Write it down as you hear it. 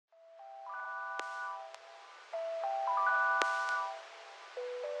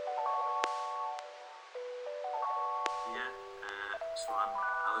I'm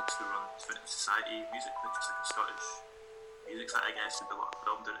Alex, who runs Vintage Society Music, which is like a Scottish music site, I guess. We do a lot of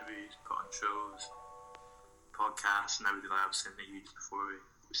filmed interviews, put on shows, podcasts, and now we do like I was saying to you just before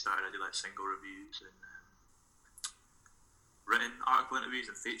we started, I do like single reviews and written article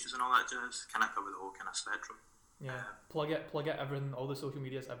interviews and features and all that jazz. Kind of cover the whole kind of spectrum. Yeah, plug it, everything, all the social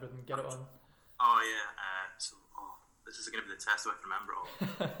medias, everything, get it on. Oh yeah, this is going to be the test if I can remember all.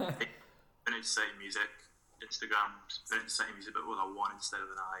 Vintage Society Music, Instagram, Vintage Society Music, but with a 1 instead of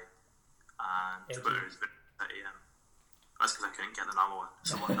an I, and Edgy. Twitter is Vintage Society. That's because I couldn't get the normal one.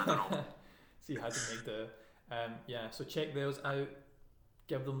 Someone, I don't know. So you had to make the so check those out,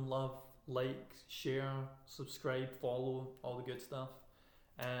 give them love, like, share, subscribe, follow, all the good stuff.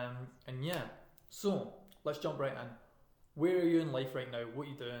 So let's jump right in. Where are you in life right now? What are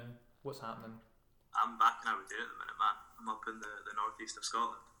you doing? What's happening? I'm back in Aberdeen at the minute, man. I'm up in the northeast of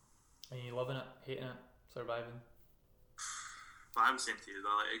Scotland. Are you loving it, hating it, surviving? But I'm saying to you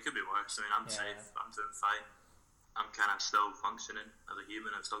though, like, it could be worse. I mean, I'm safe, I'm doing fine. I'm kind of still functioning as a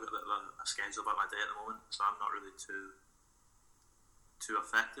human. I've still got a bit of a schedule about my day at the moment, so I'm not really too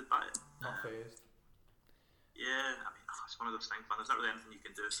affected by it. Not phased. Yeah, I mean, it's one of those things, man. There's not really anything you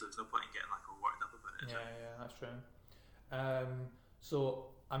can do, so there's no point in getting like all worked up about it. Yeah, that's true.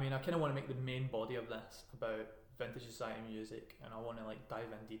 So, I mean, I kind of want to make the main body of this about Vintage Society music, and I want to like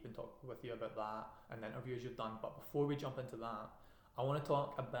dive in deep and talk with you about that and the interviews you've done. But before we jump into that, I want to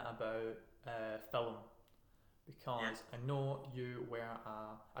talk a bit about film, because I know you were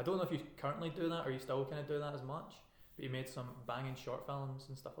I don't know if you currently do that or you still kind of do that as much, but you made some banging short films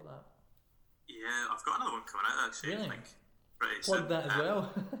and stuff like that. Yeah, I've got another one coming out actually. Really? Like, pretty Plug soon. that as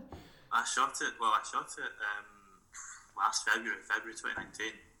well. I shot it last February 2019,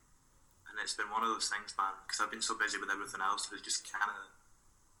 and it's been one of those things, man, because I've been so busy with everything else that it's just kind of,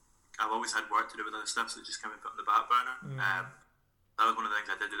 I've always had work to do with other stuff, so it's just kind of been put on the back burner. That was one of the things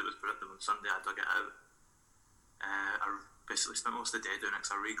I did do. That was productive on Sunday. I dug it out. I basically spent most of the day doing it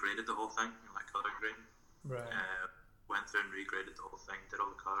because I regraded the whole thing, like colour grading. Right. Went through and regraded the whole thing, did all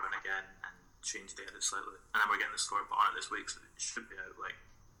the colouring again, and changed the edit slightly. And then we're getting the score put on it this week, so it should be out like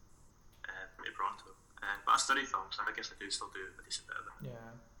pretty pronto. But I study film, so I guess I do still do a decent bit of it.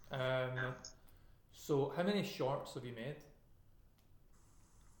 Yeah. So how many shorts have you made?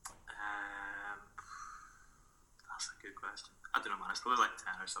 That's a good question. I don't know, man. It's probably like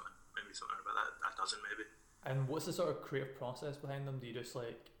 10 or something, maybe something about that, a dozen maybe. And what's the sort of creative process behind them? Do you just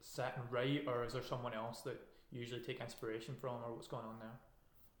like sit and write, or is there someone else that you usually take inspiration from, or what's going on there?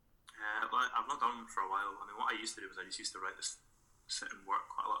 Well, I've not done it for a while. I mean, what I used to do was I just used to write this, sit and work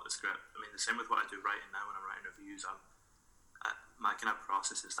quite a lot of the script. I mean, the same with what I do writing now when I'm writing reviews. My kind of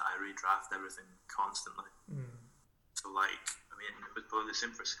process is that I redraft everything constantly. So like, I mean, it was probably the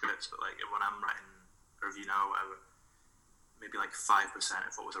same for scripts, but like when I'm writing a review now or whatever, maybe like 5%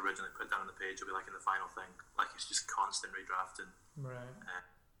 of what was originally put down on the page will be like in the final thing. Like, it's just constant redrafting. Right.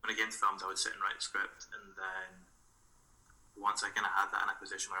 When I get into films, I would sit and write a script, and then once I kind of had that in a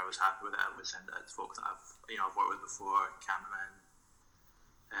position where I was happy with it, I would send it out to folks that I've worked with before, cameramen,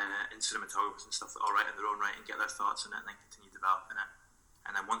 and cinematographers and stuff that all write in their own right and get their thoughts on it, and then continue developing it.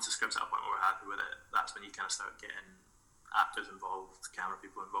 And then once the script's at a point where we're happy with it, that's when you kind of start getting actors involved, camera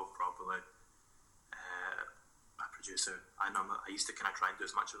people involved properly, a producer. I used to kind of try and do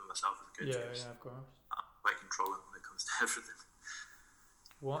as much of it myself as I could. Yeah, of course. I'm quite controlling when it comes to everything.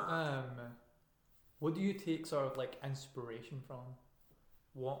 What do you take sort of like inspiration from?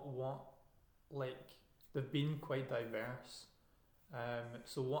 What like, they've been quite diverse.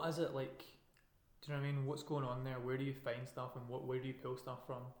 So what is it like? Do you know what I mean? What's going on there? Where do you find stuff, and where do you pull stuff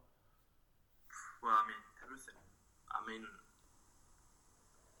from? Well, I mean, everything. I mean,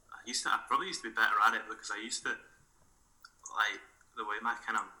 I probably used to be better at it, because I used to, like, the way my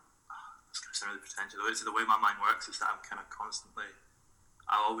kind of, it's going to sound really pretentious, the way my mind works is that I'm kind of constantly,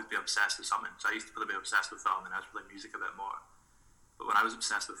 I'll always be obsessed with something. So I used to probably be obsessed with film, and I was playing music a bit more. But when I was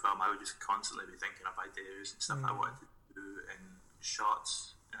obsessed with film, I would just constantly be thinking of ideas and stuff I wanted to do, and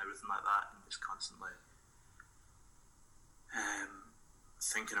shots and everything like that, and just constantly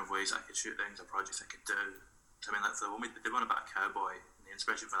thinking of ways I could shoot things or projects I could do. So I mean, like, for the one we did one about a cowboy, and the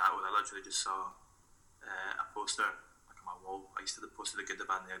inspiration for that was I literally just saw a poster like on my wall. I used to post The Good, the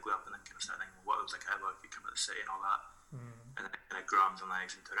Bad and the Ugly up, and then kind of started thinking, well, what was a cowboy if you come to the city and all that. And then it kind of grew arms and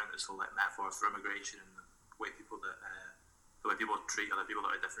legs and turned into this whole like metaphor for immigration and the way people treat other people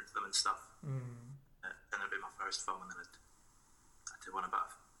that are different to them and stuff. Then it'd be my first film, and then I did one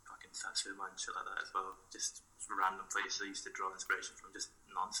about fucking Satsuma and shit like that as well. Just random places I used to draw inspiration from, just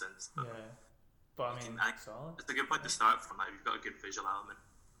nonsense. But I mean, solid. It's a good point to start from. Like, if you've got a good visual element,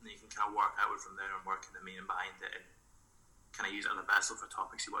 and you can kind of work outward from there and work in the meaning behind it, and kind of use it as a vessel for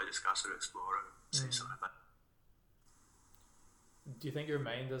topics you want to discuss or explore or say something about. Do you think your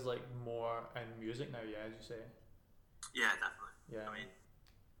mind is like more in music now? Yeah, as you say. Yeah, definitely. Yeah. I mean,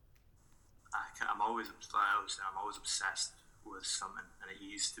 I'm always obsessed with something, and it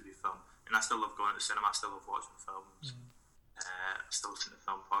used to be film. And I still love going to the cinema. I still love watching films. I still listen to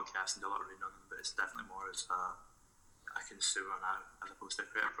film podcasts and do a lot of reading on them. But it's definitely more as a consumer now as opposed to a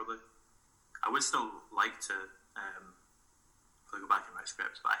creator. Probably, I would still like to probably go back and write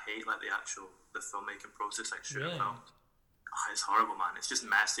scripts, but I hate like the filmmaking process, like shooting films. Oh, it's horrible, man. It's just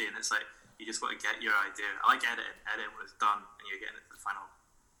messy, and it's like you just got to get your idea. I like editing when it's done, and you're getting it to the final,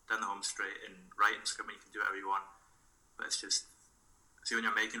 down the home straight, and writing script when you can do whatever you want. But it's just, see, when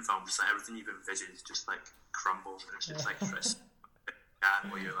you're making films, it's like everything you've envisioned just like crumbles, and it's just like crisp.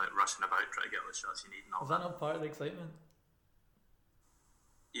 Where you're like rushing about trying to get all the shots you need and all that. Is that not part of the excitement?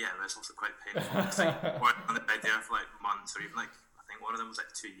 Yeah, but it's also quite painful. It's like working on the idea for like months, or even like I think one of them was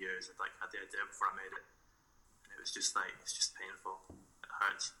like 2 years. I'd like had the idea before I made it. It's just like, it's just painful. It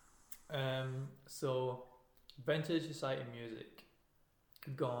hurts. So Vintage Society Music,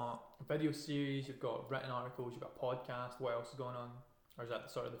 you've got a video series, you've got written articles, you've got a podcast. What else is going on? Or is that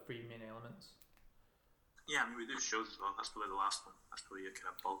sort of the three main elements? Yeah, I mean, we do shows as well. That's probably the last one. That's probably your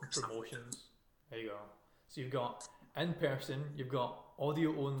kind of bulk of promotions. There you go. So you've got in person, you've got audio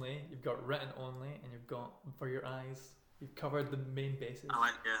only, you've got written only, and you've got for your eyes. You've covered the main bases. I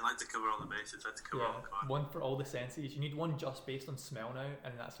like to cover all the bases. I like to cover all the cards. One for all the senses. You need one just based on smell now,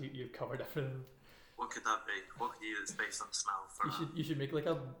 and that's you've covered everything. What could that be? What could you do that's based on smell? You should make like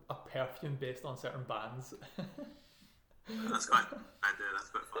a perfume based on certain bands. That's quite an idea. That's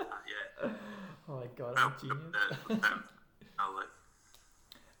quite fun. Yeah. Oh my god, I'm genius.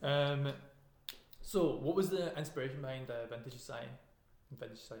 So, what was the inspiration behind Vintage Society and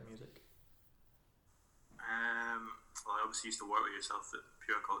Vintage Society Music? Well, I obviously used to work with yourself at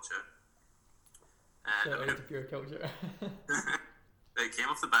Pure Culture. Shout out to Pure Culture. It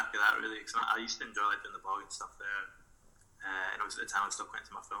came off the back of that, really, because I used to enjoy like doing the blog and stuff there. And obviously at the time I was still going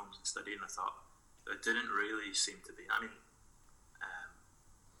to my films and studying, and I thought there didn't really seem to be, I mean,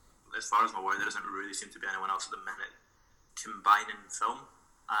 as far as I'm aware, there doesn't really seem to be anyone else at the minute combining film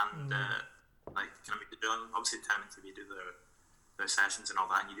and like kind of music. Obviously, Time and TV do their sessions and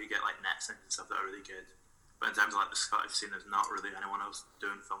all that, and you do get like net syncs and stuff that are really good. But in terms of like the Scottish scene, there's not really anyone else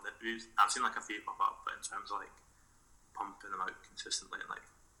doing film interviews. I've seen like a few pop up, but in terms of like pumping them out consistently and like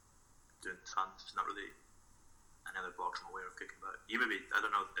doing tons, there's not really any other blogs I'm aware of kicking about. You maybe, I don't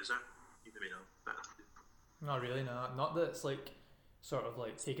know, is there? You maybe know better. Not really, no. Not that it's like sort of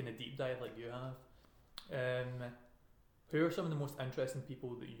like taking a deep dive like you have. Who are some of the most interesting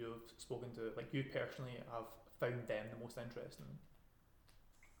people that you've spoken to? Like you personally have found them the most interesting?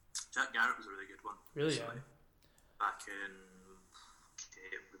 Jack Garrett was a really good one. Really, yeah. Back in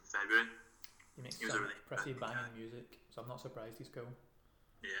February. He makes some really pretty banging music, so I'm not surprised he's cool.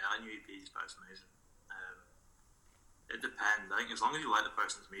 Yeah, I knew EPs, but it's amazing. It depends. I think as long as you like the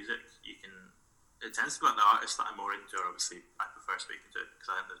person's music, you can. It tends to be like the artists that I'm more into. Obviously, I prefer speaking to because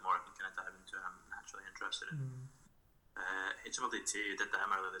I think there's more I can kind of dive into and I'm naturally interested in. HMLDT did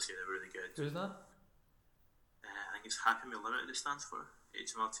them earlier this year. They were really good. Who's that? I think it's Happy Meal Limited. It stands for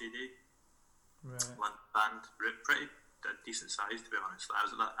HMLTD. Right. Band, pretty decent size to be honest. I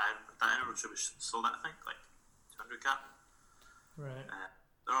was at that interview show was sold at I think like 200 cap. Right.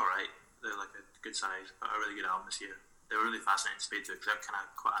 They're all right. They're like a good size. But a really good album this year. They were really fascinating to speak to because they're kind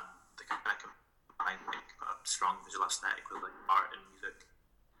of combine like a strong visual aesthetic with like art and music.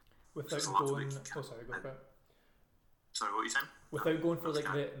 Without going, sorry, go for it. Sorry, what were you saying? Without going for like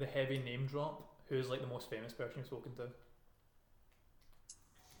the heavy name drop, who's like the most famous person you've spoken to?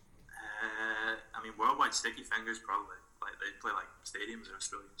 I mean, worldwide Sticky Fingers probably. Like they play like stadiums in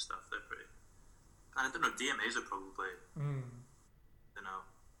Australia and stuff. They're pretty. And I don't know. DMAs are probably. You know,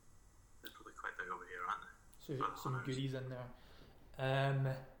 they're probably quite big over here, aren't they? So some goodies in there.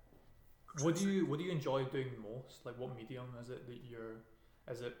 What do you enjoy doing most? Like, what medium is it that you're?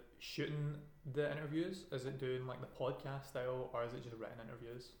 Is it shooting the interviews? Is it doing like the podcast style, or is it just written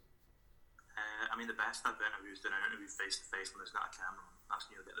interviews? I mean, the best type of interview is doing an interview face to face when there's not a camera. That's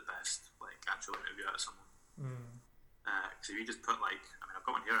when you'll get the best like actual interview out of someone. Because if you just put like, I mean, I've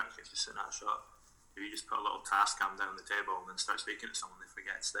got one here actually. It's just sitting at a shot. If you just put a little task cam down on the table and then start speaking to someone, they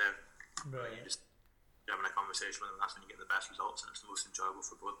forget it's there. Right. You're having a conversation with them. That's when you get the best results, and it's the most enjoyable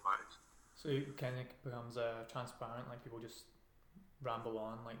for both parties. So it kind of becomes transparent. Like people just ramble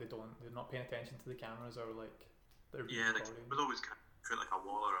on, like they're not paying attention to the cameras or like they're there's always kind of create like a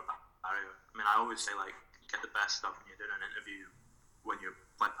wall or a barrier. I mean, I always say like you get the best stuff when you're doing an interview when you're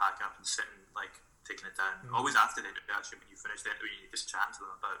like packing up and sitting like taking it down. Always after the interview, actually, when you finish the interview, you just chatting to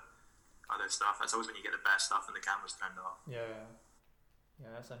them about other stuff. That's always when you get the best stuff and the camera's turned off. Yeah,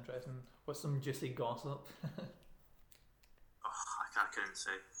 that's interesting. What's some juicy gossip? I couldn't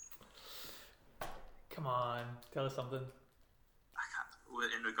say. Come on, tell us something. I can't.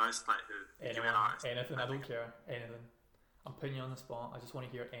 In regards to like who, anyone, an artist, anything. I don't care. Anything. I'm putting you on the spot. I just want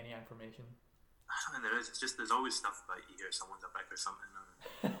to hear any information. I don't think there is. It's just there's always stuff about you hear someone's a prick or something.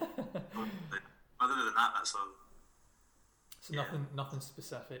 Or, other than that, that's all. So nothing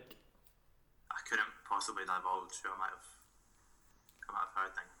specific. I couldn't possibly divulge who I might have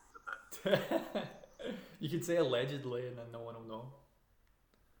heard things about. You could say allegedly, and then no one will know.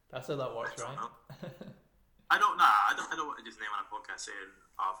 That's how that works, right? I don't want to just name on a podcast saying,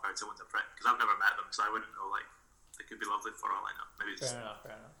 "Oh, I've heard someone's a prick," because I've never met them, so I wouldn't know. Like, they could be lovely for all I know. Maybe fair enough.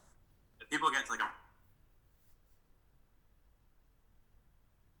 If people get to like a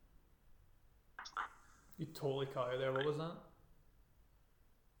You totally cut out there. What was that?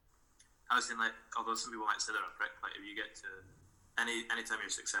 I was saying, like, although some people might say they're a prick, like if you get to anytime you're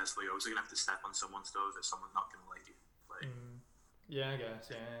successful, you're also gonna have to step on someone's toes that someone's not gonna like you. Like, yeah, I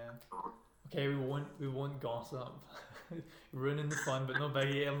guess. Yeah. Okay, we won't gossip. Ruining the fun, but no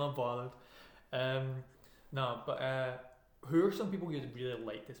biggie. I'm not bothered. No, but who are some people you'd really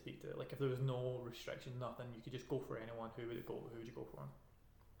like to speak to? Like, if there was no restriction, nothing, you could just go for anyone. Who would you go for?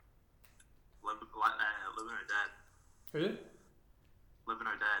 Living or dead. Who? Living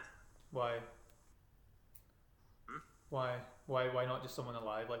or dead. Why? Why not just someone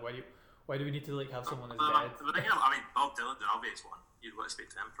alive? Like, why do we need to like have someone that's dead? I mean, Bob Dylan, the obvious one. You'd want to speak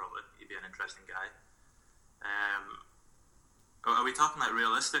to him probably. He'd be an interesting guy. Are we talking like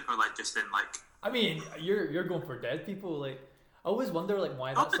realistic or like just in like? I mean, you're going for dead people. Like, I always wonder like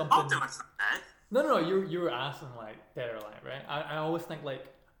why that's something. Bob Dylan's not dead. No. You were asking like dead or alive, right? I always think like,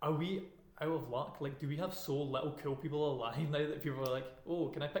 are we out of luck? Like, do we have so little cool people alive now that people are like, oh,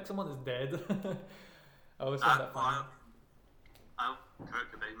 can I pick someone that's dead? I always find that funny.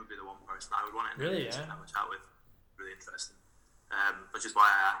 Kurt Cobain would be the one person I would want to really, have a chat with. Really interesting. Which is why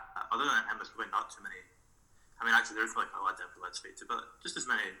other than him, there's probably not too many. I mean, actually, there's like a lot of people I'd speak to, but just as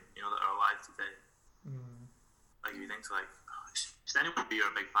many, that are alive today. Like, if you think to like, is anyone you're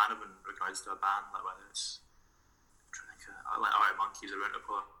a big fan of in regards to a band, like whether it's, I'm trying to think, like Arctic Monkeys or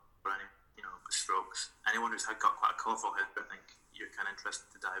Interpol or any, the Strokes, anyone who's got quite a colourful history, I think you're kind of interested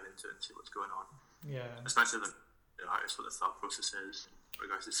to dive into and see what's going on. Yeah. Especially the artists, what the thought process is in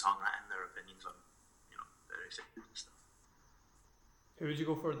regards to songwriting, their opinions on, various issues and stuff. Who would you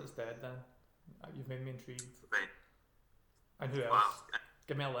go for that's dead then? You've made me intrigued. Right. And who else?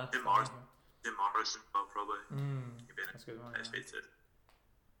 Give me a list. Jim Morrison, well, probably. That's a good one. Speak to.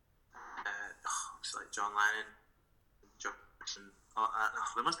 It's like John Lennon, Jackson.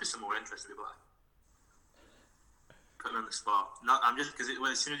 There must be some more interesting people. Put me on the spot. No, I'm just because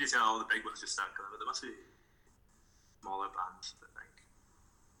as soon as you say all the big ones, just start coming. But there must be smaller bands, I think.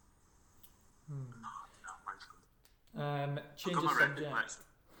 Change of subject.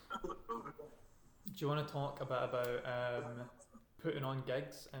 Do you want to talk a bit about putting on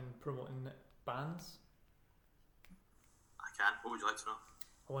gigs and promoting bands? I can. What would you like to know?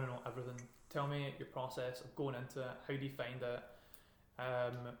 I want to know everything. Tell me your process of going into it. How do you find it?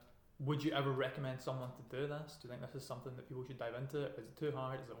 Would you ever recommend someone to do this? Do you think this is something that people should dive into? Is it too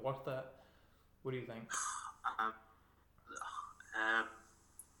hard? Is it worth it? What do you think?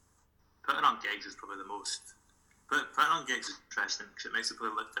 Putting on gigs is probably the most. Putting on gigs is interesting because it makes people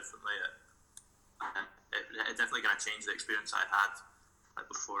live differently. It definitely going to change the experience I had like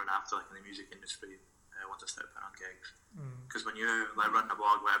before and after, like in the music industry. Once I started putting on gigs, because when you're like running a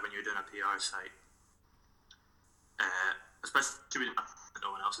blog, whatever, when you're doing a PR site, especially that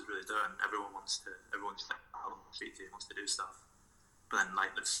no one else is really doing, everyone's like, I want to speak to you, wants to do stuff. But then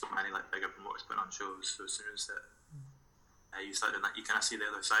like there's so many like bigger promoters putting on shows, so as soon as that you start doing that, you kind of see the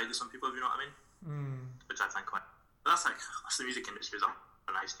other side of some people, if you know what I mean. Which I think that's the music industry is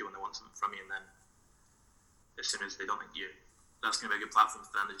nice to you when they want something from you, and then as soon as they don't think that's going to be a good platform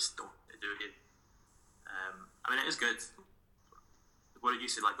for them, they just don't do it. I mean, it is good. What did you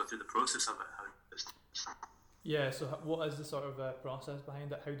say? Like, go through the process of it? Yeah. So, what is the sort of process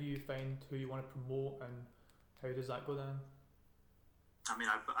behind it? How do you find who you want to promote, and how does that go down? I mean,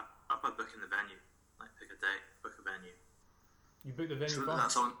 I book in the venue, like pick a date, book a venue. You book the venue so first?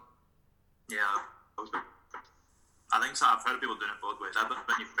 That's on. Yeah, I think so. I've heard of people doing it both ways. I book a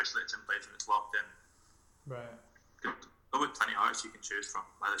venue first, it's in place and it's locked in. Right. There'll be plenty of artists you can choose from.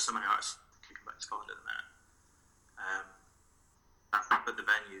 Like, there's so many artists kicking back to Scotland at the minute. At the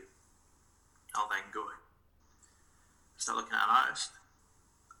venue, I'll then go start looking at an artist.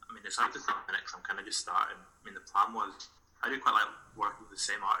 I mean, it's hard to think a minute because I'm kind of just starting. I mean, the plan was I do quite like working with the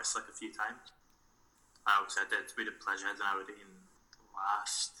same artists like a few times. Obviously, we did Pleasureheads and Aberdeen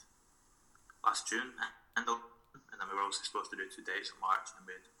last June, and then we were also supposed to do 2 dates in March, and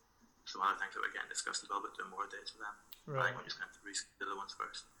we had some other things that were getting discussed as well, but doing more dates with them. Right. I think we're just going to have to reschedule the ones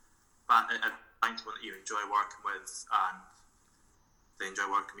first. But I find someone that you enjoy working with, and they enjoy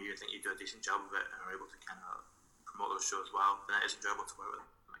working with you, and think you do a decent job of it, and are able to kind of promote those shows well, then it is enjoyable to work with them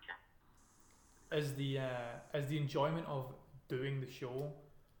again. Is the enjoyment of doing the show,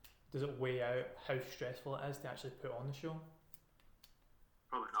 does it weigh out how stressful it is to actually put on the show?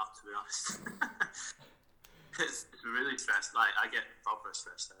 Probably not, to be honest. It's really stressed. Like, I get proper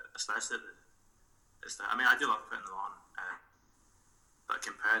stressed out, especially I mean, I do love putting them on, but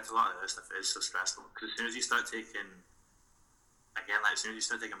compared to a lot of the other stuff, it is so stressful. Because as soon as you start taking, as soon as you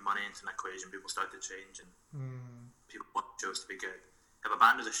start taking money into an equation, people start to change, and people want shows to be good. If a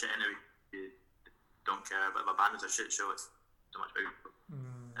band is a shit interview, you don't care. But if a band is a shit show, it's so much bigger.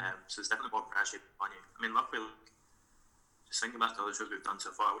 So it's definitely more pressure on you. I mean, luckily, just thinking back to all the shows we've done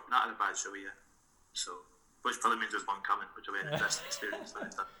so far, we've not had a bad show yet. So, which probably means there's one coming, which will be an interesting experience.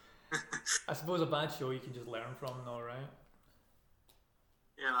 I suppose a bad show you can just learn from, though, right?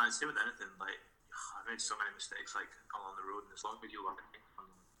 Yeah, man, same with anything. Like, I've made so many mistakes, like, along the road, and as long as you learn from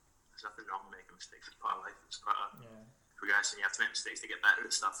them, there's nothing wrong with making mistakes. It's part of life. It's part of progression. You have to make mistakes to get better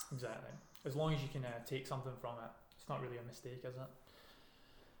at stuff. Exactly. As long as you can take something from it, it's not really a mistake, is it?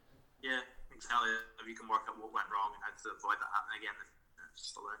 Yeah, exactly. If you can work out what went wrong and how to avoid that happening again, it's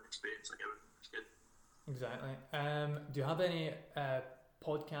just a learning experience, like everything. It's good. Exactly. Do you have any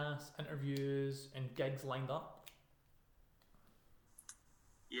podcasts, interviews, and gigs lined up?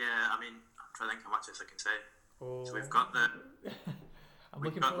 Yeah, I mean, I'm trying to think how much else I can say. Oh. So we've got the. I'm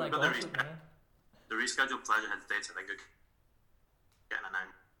looking for that gossip, man. The rescheduled Pleasureheads dates, I think, are getting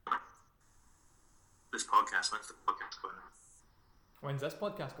announced. This podcast, when's the podcast going on? When's this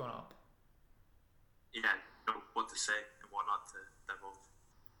podcast going up? Yeah, you know what to say and what not to divulge.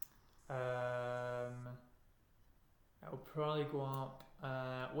 It'll probably go up.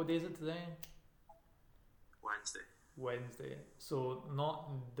 What day is it today? Wednesday. So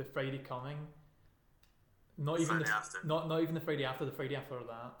not the Friday coming. Not even Friday after. Not even the Friday after. The Friday after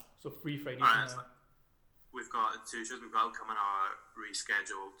that. So 3 Fridays. Alright, so we've got 2 shows we've got coming are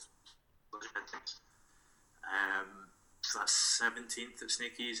rescheduled. So that's 17th at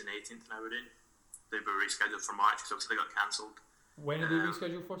Sneakies and 18th in Aberdeen. They were rescheduled for March because obviously they got cancelled. When are they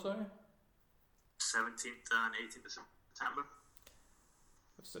rescheduled for, sorry? 17th and 18th of September.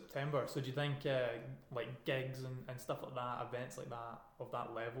 September. So do you think like gigs and stuff like that, events like that of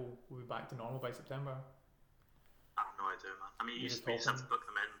that level will be back to normal by September? I have no idea, man. I mean, you just have to book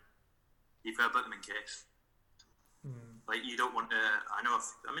them in. You've got to book them in case. Like, you don't want to. I know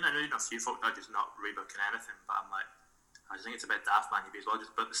a few folk that are just not rebooking anything, but I'm like, I just think it's a bit daft, man. You may as well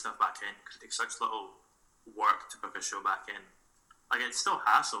just book the stuff back in because it takes such little work to book a show back in. Like, it's still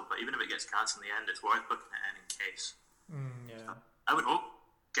hassle, but even if it gets cancelled in the end, it's worth booking it in case. Yeah. So, I would hope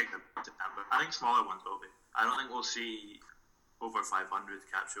getting them in September. I think smaller ones will be. I don't think we'll see over 500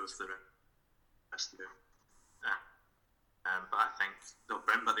 cap shows for the rest of the year. But I think they'll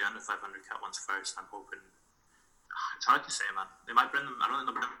bring back the under 500 cap ones first. I'm hoping. It's hard to say, man. They might bring them. I don't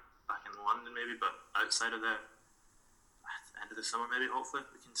think they'll bring them back in London, maybe, but outside of the end of the summer, maybe. Hopefully,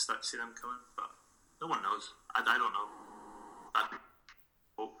 we can start to see them coming. But no one knows. I don't know. I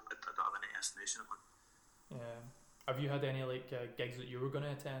hope. I don't have any estimation of one. Yeah. Have you had any like gigs that you were going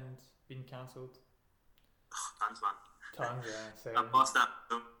to attend being cancelled? Tons, man. Tons, yeah. So I've lost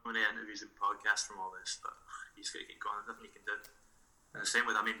out so many interviews and podcasts from all this, but you just got to keep going. There's nothing you can do. And the same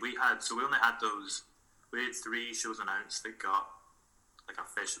with, we only had those. We had 3 shows announced that got like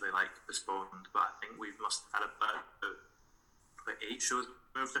officially like postponed, but I think we must have had about 8 shows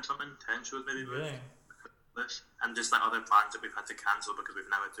moved or something, 10 shows maybe moved. Really? This and just like other plans that we've had to cancel because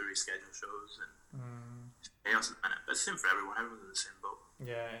we've now had to reschedule shows and chaos at the minute. But it's the same for everyone. Everyone's in the same boat.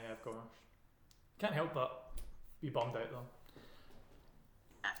 Yeah, of course. Can't help but be bummed out though.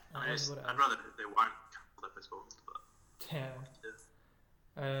 Yeah, I'd rather they weren't cancelled if postponed, but yeah.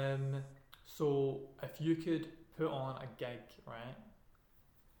 So if you could put on a gig, right,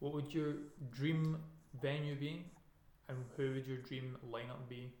 what would your dream venue be, and who would your dream lineup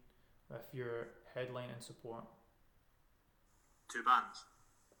be with your headline and support? 2 bands.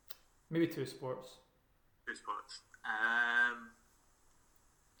 Maybe 2 sports. 2 sports. I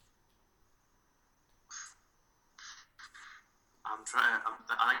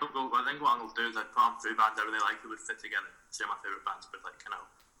think what I'm going to do is I'd put on 3 bands I really like who would fit together. They're my favourite bands, but like kind of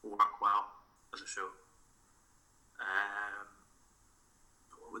work well as a show.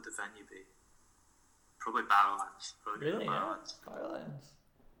 What would the venue be? Probably Barrowlands. Really? Yeah. Barrowlands.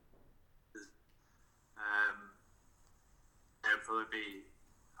 It would probably be.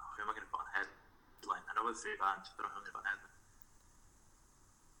 Who am I going to put on headline? I know with 3 bands, but I don't know who I'm going to put on headline.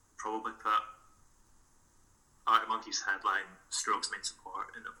 Probably put Arctic Monkeys headline, Strokes main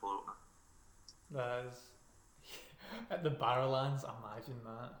support in the full opener. That is at the Barrowlands. Imagine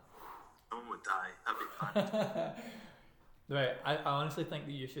that. Someone would die. That'd be fun. Right, I honestly think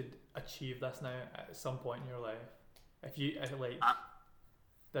that you should achieve this now at some point in your life. If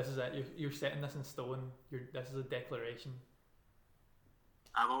this is it. You're setting this in stone. This is a declaration.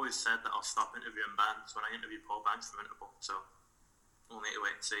 I've always said that I'll stop interviewing bands when I interview Paul Banks from Interpol. So we'll need to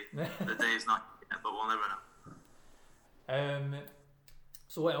wait and see. The day is not yet, but we'll never know.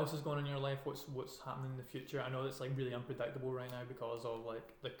 So what else is going on in your life? What's happening in the future? I know it's like really unpredictable right now because of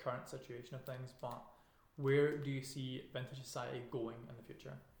like the current situation of things, but where do you see Vintage Society going in the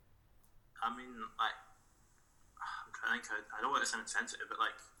future? I mean, like, I'm trying to think. I don't want to sound insensitive, but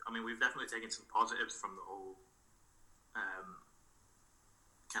like, I mean, we've definitely taken some positives from the whole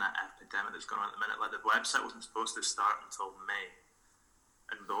kind of epidemic that's going on at the minute. Like, the website wasn't supposed to start until May,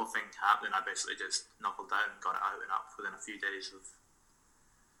 and the whole thing happened. I basically just knuckled down and got it out and up within a few days of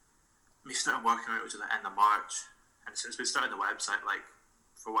me starting working on it, which was the end of March. And since we started the website, like,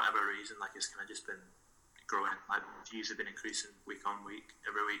 for whatever reason, like, it's kind of just been growing. Like, views have been increasing week on week,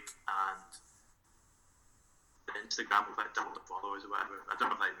 every week, and Instagram have like doubled the followers or whatever. I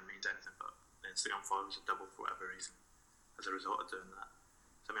don't know if that even means anything, but the Instagram followers have doubled for whatever reason as a result of doing that.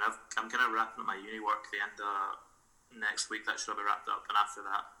 So I mean, I'm kind of wrapping up my uni work the end of next week. That should be wrapped up, and after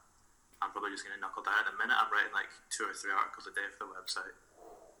that, I'm probably just going to knuckle down. At the minute, I'm writing like 2 or 3 articles a day for the website,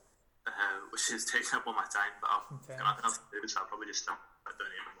 which is taking up all my time. But I've got nothing else to do, so I'll probably just start doing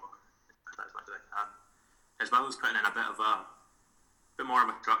it even more as much as I can. As well as putting in a bit more of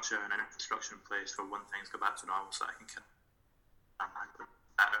a structure and an infrastructure in place for when things go back to normal, so I can get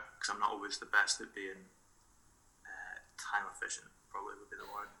better, because I'm not always the best at being time efficient, probably would be the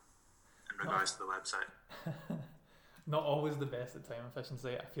word, in regards to the website. Not always the best at time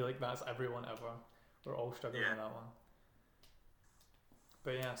efficiency. I feel like that's everyone ever. We're all struggling with that one.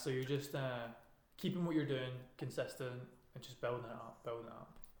 But yeah, so you're just keeping what you're doing consistent and just building it up.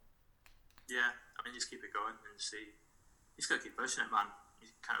 Yeah, I mean, just keep it going and see. You just gotta keep pushing it, man. You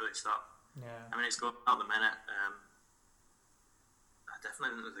can't really stop. Yeah. I mean, it's going out the minute. I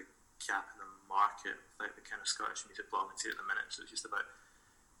definitely think there's a gap in the market with like the kind of Scottish music blogging scene at the minute. So it's just about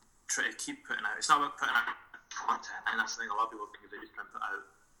trying to keep putting out. It's not about putting out content, and that's the thing. A lot of people think they just try and put out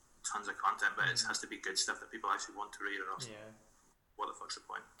tons of content, but it has to be good stuff that people actually want to read, or else what the fuck's the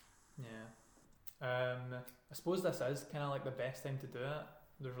point? Yeah. I suppose this is kind of like the best time to do it.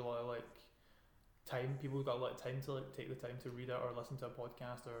 There's a lot of like time. People have got a lot of time to like take the time to read it or listen to a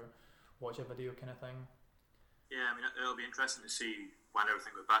podcast or watch a video kind of thing. Yeah, I mean, it'll be interesting to see when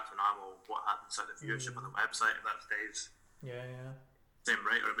everything goes back to normal, what happens at the viewership on the website, if that stays same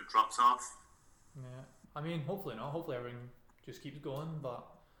rate or if it drops off. Yeah, I mean, hopefully not. Hopefully everything just keeps going, but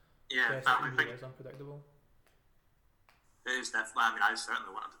yeah, I think it is unpredictable. It is definitely. I mean, I certainly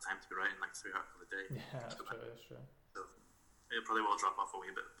won't have the time to be writing like 3 articles a day. Yeah, that's true. So it probably will drop off a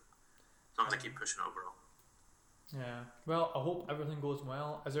wee bit, as long as I keep pushing overall. Yeah. Well, I hope everything goes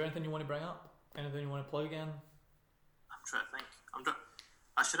well. Is there anything you want to bring up? Anything you want to plug in? I'm trying to think.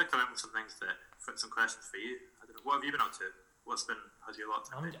 I should have come up with some things some questions for you. I don't know. What have you been up to? How's your lot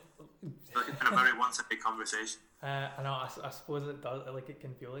time? Like it's been a very one-sided conversation. I know. I suppose it does. Like it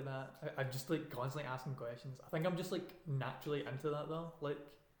can feel like that. I'm just like constantly asking questions. I think I'm just like naturally into that though. Like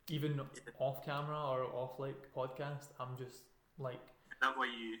even off camera or off like podcast, I'm just like. Is that why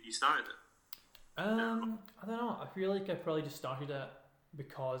you started it? I don't know. I feel like I probably just started it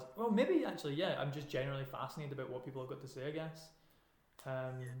because, well, maybe actually, yeah. I'm just generally fascinated about what people have got to say, I guess.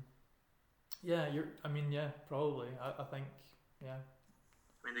 Probably. I think, yeah.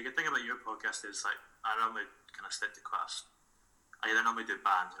 I mean, the good thing about your podcast is, like, I normally kind of stick to class. I normally do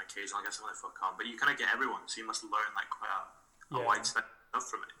bands and occasionally I get someone to fuck on, but you kind of get everyone, so you must learn, like, quite a wide spectrum of stuff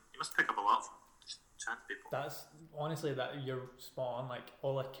from it. You must pick up a lot from just chatting to people. That's, honestly, that you're spot on. Like,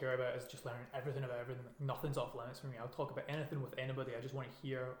 all I care about is just learning everything about everything. Like, nothing's off limits for me. I'll talk about anything with anybody. I just want to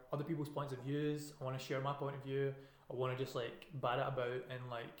hear other people's points of views. I want to share my point of view. I want to just like bat it about and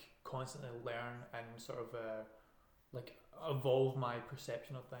like constantly learn and sort of like evolve my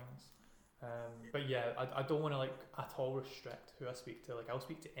perception of things. But yeah, I don't want to like at all restrict who I speak to. Like I'll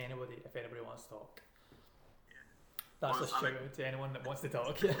speak to anybody if anybody wants to talk. That's a shout out to anyone that wants to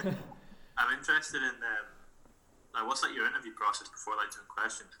talk. I'm interested in Like, what's like your interview process before like doing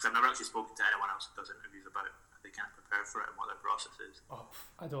questions? Because I've never actually spoken to anyone else who does interviews about how they kind of prepare for it and what their process is. Oh,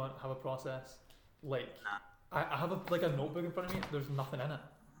 I don't have a process. Like, Nah. I have a notebook in front of me. There's nothing in it.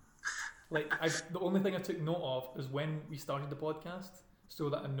 Like, the only thing I took note of is when we started the podcast, so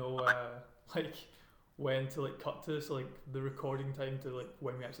that I know like when to like cut to, so like the recording time to like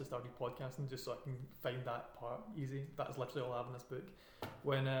when we actually started podcasting, just so I can find that part easy. That's literally all I have in this book.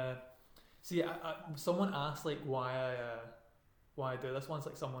 When someone asked like why I do this once,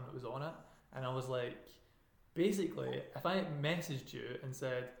 like someone that was on it, and I was like, basically, if I messaged you and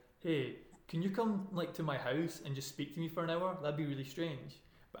said, hey, can you come like to my house and just speak to me for an hour? That'd be really strange.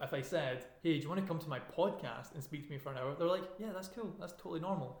 But if I said, hey, do you want to come to my podcast and speak to me for an hour? They're like, yeah, that's cool. That's totally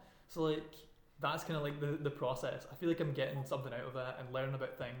normal. So like, that's kind of like the process. I feel like I'm getting something out of it and learning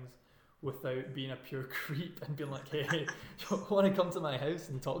about things without being a pure creep and being like, hey, do you want to come to my house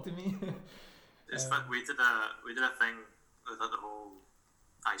and talk to me? It's fun. We did a thing with like, the whole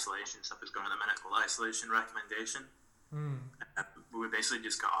isolation stuff that's going on at the minute called isolation recommendation. We basically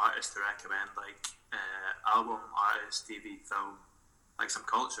just got artists to recommend like album, artist, TV, film, like some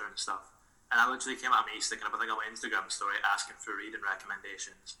culture and stuff. And I literally came at me sticking up like a Instagram story asking for reading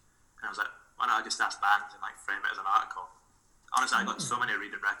recommendations. And I was like, why not I just ask bands and like frame it as an article? Honestly, I got so many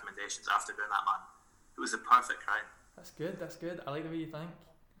reading recommendations after doing that, man. It was the perfect crime. That's good. I like the way you think.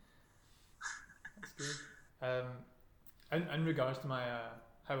 That's good. In regards to my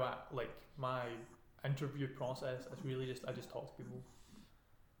how I like my interview process, it's really just I just talk to people.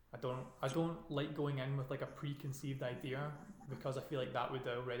 I don't like going in with like a preconceived idea, because I feel like that would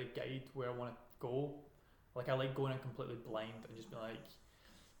already guide where I want to go. Like, I like going in completely blind and just be like,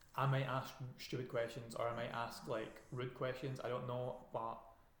 I might ask stupid questions or I might ask like rude questions. I don't know, but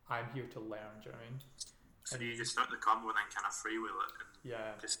I'm here to learn. Do you know what I mean? So you just start the combo and then kind of freewheel it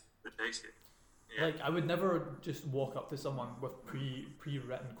and just takes it. Yeah. Like, I would never just walk up to someone with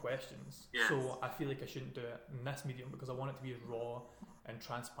pre-written questions. Yeah. So I feel like I shouldn't do it in this medium, because I want it to be as raw and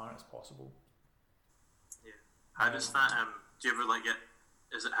transparent as possible. Yeah. How does that? Do you ever like get?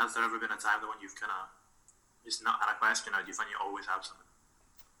 Has there ever been a time that when you've kind of just not had a question, or do you find you always have something?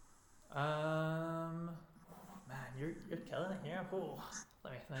 Man, you're killing it here. Oh,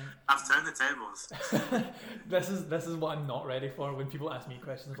 let me think. I've turned the tables. This is what I'm not ready for. When people ask me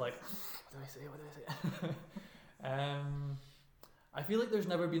questions like, what do I say? I feel like there's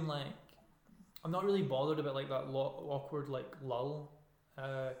never been like, I'm not really bothered about like that awkward like lull,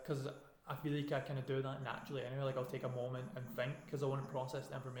 because I feel like I kind of do that naturally anyway. Like, I'll take a moment and think, because I want to process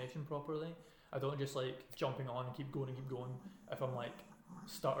the information properly. I don't just like jumping on and keep going if I'm like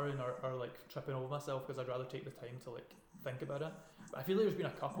stuttering or like tripping over myself, because I'd rather take the time to like think about it. But I feel like there's been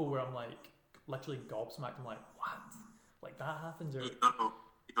a couple where I'm like literally gobsmacked. I'm like, what? Like, that happens? Or you don't know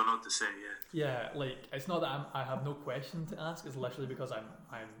what to say. Yeah, like, it's not that I have no question to ask. It's literally because I'm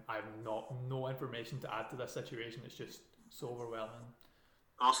no information to add to this situation. It's just so overwhelming.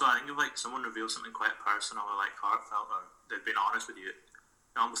 Also, I think if like someone reveals something quite personal or like heartfelt, or they've been honest with you, it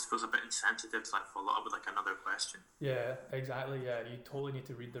almost feels a bit insensitive to like follow up with like another question. Yeah, exactly. Yeah, you totally need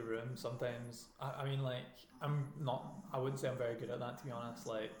to read the room sometimes. I mean, like, I wouldn't say I'm very good at that, to be honest.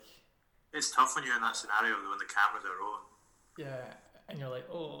 Like, it's tough when you're in that scenario when the cameras are rolling. Yeah, and you're like,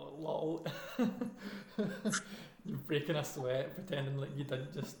 oh, lol. You're breaking a sweat, pretending like you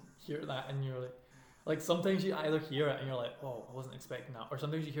didn't just hear that, and you're like sometimes you either hear it and you're like, oh, I wasn't expecting that, or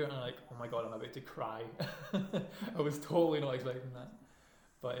sometimes you hear it and you're like, oh my god, I'm about to cry. I was totally not expecting that.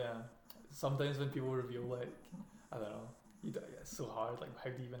 But yeah, sometimes when people reveal like, I don't know, it's so hard. Like,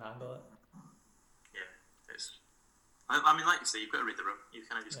 how do you even handle it? Yeah, I mean, like you say, you've got to read the room. You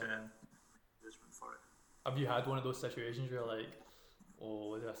kind of just got to judgment for it. Have you had one of those situations where you're like, oh,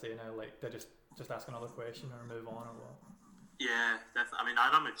 what did I say now? Like, did I just ask another question or move on or what? Yeah, definitely. I mean,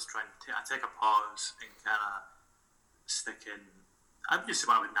 I normally just try and I take a pause and kind of stick in. I'd just say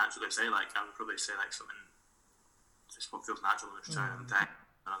what I would naturally say. Like, I would probably say like something just what feels natural and just try and take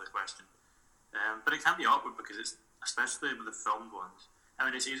another question. But it can be awkward because it's, especially with the filmed ones. I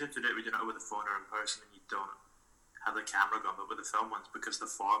mean, it's easier to do it when you're not with a phone or in person and you don't have the camera going, but with the film ones, because the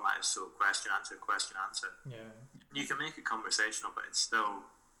format is so question answer. Yeah. You can make it conversational, but it's still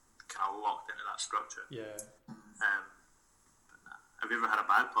kind of locked into that structure. Yeah. Have you ever had a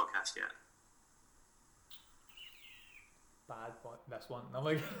bad podcast yet? This one. I'm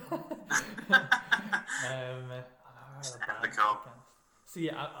like, See,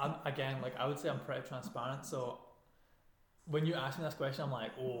 I'm again, like, I would say I'm pretty transparent. So when you ask me this question, I'm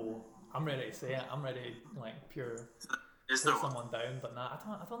like, oh, I'm ready to say it. I'm ready to like pure put someone down. But nah,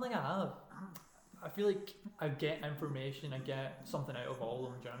 I don't think I have. I feel like I get information, I get something out of all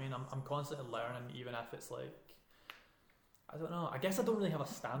of them. Do you know what I mean? I'm constantly learning, even if it's like, I don't know. I guess I don't really have a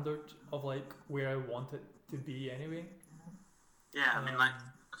standard of like where I want it to be anyway. Yeah, I mean, like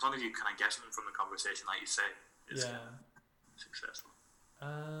as long as you kind of get something from the conversation, like you say, it's successful.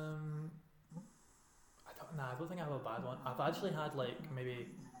 I don't think I have a bad one. I've actually had like maybe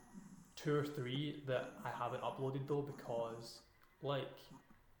 2 or 3 that I haven't uploaded though because like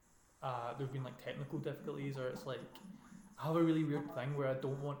there've been like technical difficulties, or it's like I have a really weird thing where I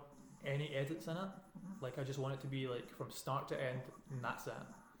don't want any edits in it. Like I just want it to be like from start to end and that's it.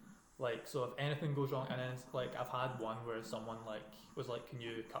 Like so if anything goes wrong, and then it's like I've had one where someone like was like, can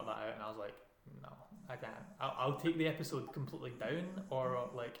you cut that out? And I was like, no, I can't. I'll take the episode completely down, or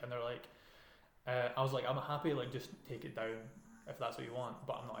like, and they're like, I was like, I'm happy, like just take it down if that's what you want,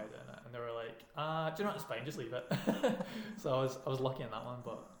 but I'm not editing it. And they were like, do you know what, it's fine, just leave it. So I was lucky in that one,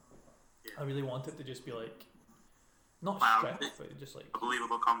 but I really want it to just be like not strict, but just like a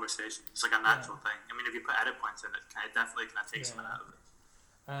believable conversation. It's like a natural thing. I mean, if you put edit points in, it definitely kind of takes something out of it.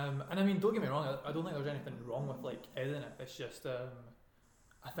 And I mean, don't get me wrong, I don't think there's anything wrong with like editing it. It's just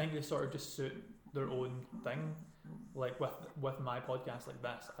I think they sort of just suit their own thing. Like with my podcast like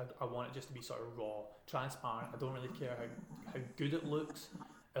this, I want it just to be sort of raw, transparent. I don't really care how good it looks,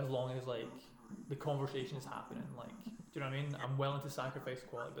 as long as like the conversation is happening. Like, do you know what I mean? I'm willing to sacrifice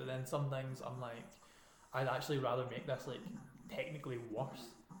quality, but then some things I'm like, I'd actually rather make this like technically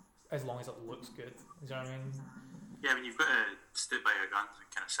worse, as long as it looks good. Do you know what I mean? Yeah, I mean, you've got to stick by your guns and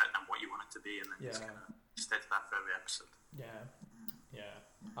kind of set down what you want it to be, and then just kind of stick to that for every episode. Yeah.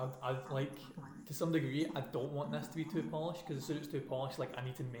 I like, to some degree, I don't want this to be too polished, because as soon as it's too polished, like I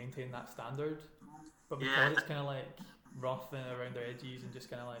need to maintain that standard. But because it's kind of like rough and around the edges and just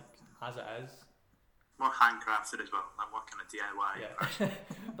kind of like as it is. More handcrafted as well, like more kind of DIY. Yeah,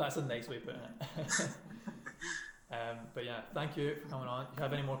 that's a nice way of putting it. But yeah, thank you for coming on. If you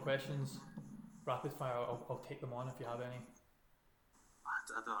have any more questions, rapid fire, I'll take them on if you have any. I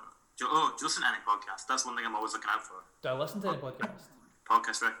don't. Do you listen to any podcast? That's one thing I'm always looking out for. Do I listen to any podcast?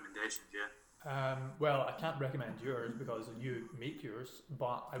 Podcast recommendations, yeah. Well, I can't recommend yours because you make yours,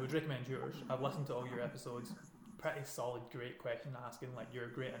 but I would recommend yours. I've listened to all your episodes. Pretty solid, great question asking. Like, you're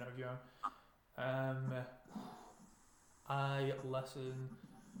a great interviewer. I listened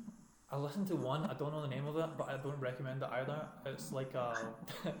to one. I don't know the name of it, but I don't recommend it either. It's like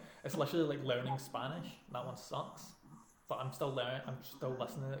it's literally like learning Spanish. That one sucks, but I'm still learning. I'm still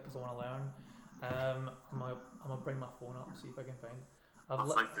listening to it because I want to learn. I'm gonna bring my phone up and see if I can find it. I've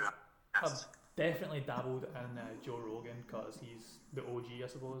definitely dabbled in Joe Rogan because he's the OG, I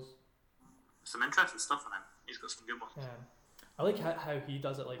suppose. Some interesting stuff on him. He's got some good ones. Yeah, I like how he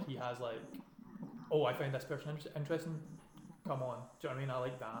does it. Like he has like, oh, I find this person interesting. Come on, do you know what I mean? I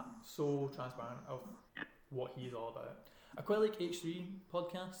like that. So transparent of what he's all about. I quite like H3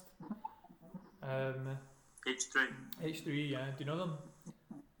 podcast. H3, yeah. Do you know them?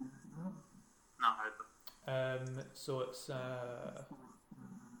 Not heard them. So it's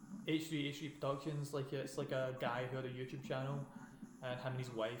H3 Productions. Like it's like a guy who had a YouTube channel, and him and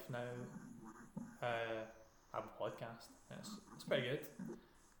his wife now have a podcast. It's pretty good.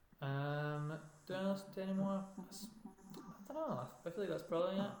 Do I listen to any more? I don't know. I feel like that's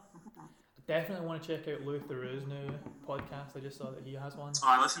probably it. I definitely want to check out Louis Theroux's new podcast. I just saw that he has one. Oh,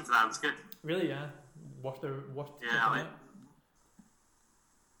 I listened to that. It was good. Really? Yeah. Worth checking out.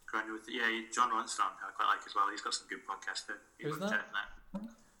 John Ronson I quite like as well. He's got some good podcasts too. Who's that?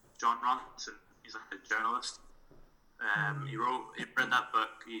 John Ronson. He's like a journalist. He read that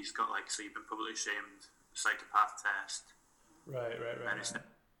book. He's got like So You've Been Publicly Shamed, Psychopath Test. Right.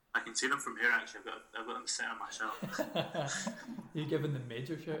 I can see them from here actually. I've got them set on my shelf. You're giving the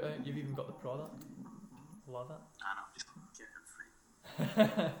major shout out. You've even got the product. Love it. I know, just get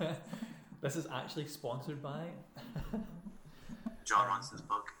it free. This is actually sponsored by John Ronson's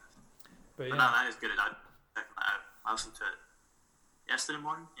book. But yeah, that is good. I'd check that out. I listened to it yesterday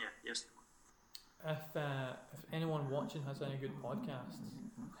morning. If anyone watching has any good podcasts,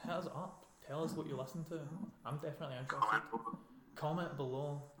 hit us up. Tell us what you listen to. I'm definitely interested. Comment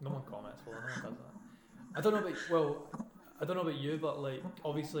below. No one comments below. No one does that. I don't know about you, but like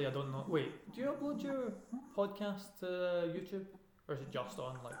obviously I don't know. Wait, do you upload your podcast to YouTube, or is it just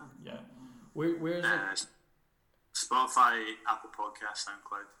on like Where is it? Spotify, Apple Podcasts,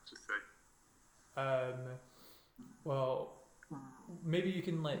 SoundCloud. So 3. Well, maybe you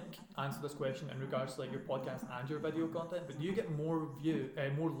can like answer this question in regards to like your podcast and your video content. But do you get more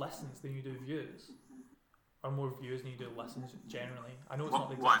listens than you do views, or more views than you do listens generally? I know it's not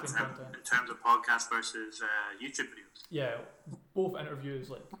the exact same content. In terms of podcast versus YouTube videos. Yeah, both interviews.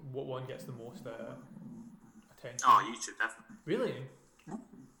 Like, what one gets the most attention? Oh, YouTube definitely. Really?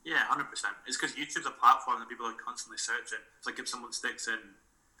 Yeah, 100%. It's because YouTube's a platform that people are constantly searching. It's like if someone sticks in,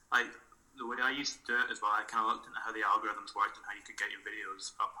 like the way I used to do it as well, I kind of looked into how the algorithms worked and how you could get your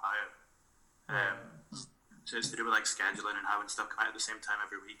videos up higher. So it's to do with like scheduling and having stuff come out at the same time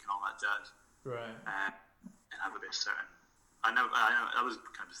every week and all that jazz. Right. And have a bit of certain. I know that was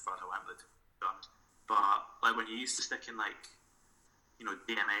kind of as far as I went with it, to be honest. But like when you used to stick in like, you know,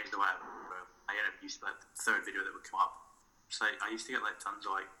 DMAs or whatever, I used to like the third video that would come up. So like, I used to get like tons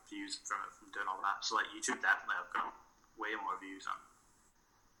of like views from it from doing all that. So like YouTube definitely I've got way more views on.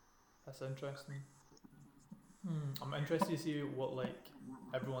 That's interesting. I'm interested to see what like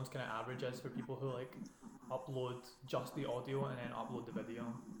everyone's kind of average is for people who like upload just the audio and then upload the video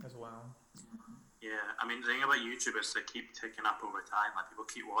as well. Yeah, I mean the thing about YouTube is they keep ticking up over time. Like people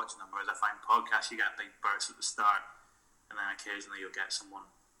keep watching them. Whereas I find podcasts you get a big burst at the start, and then occasionally you'll get someone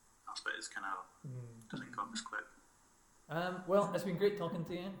else, but it's kind of doesn't come as quick. Well, it's been great talking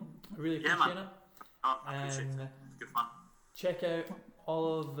to you. I really appreciate it. Oh, I appreciate it. Good fun. Check out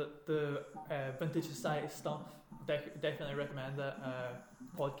all of the Vintage Society stuff. Definitely recommend it.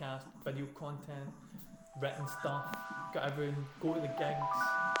 Podcast, video content, written stuff. Got everyone. Go to the gigs.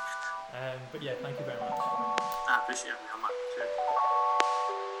 But yeah, thank you very much. I appreciate it. I'm too.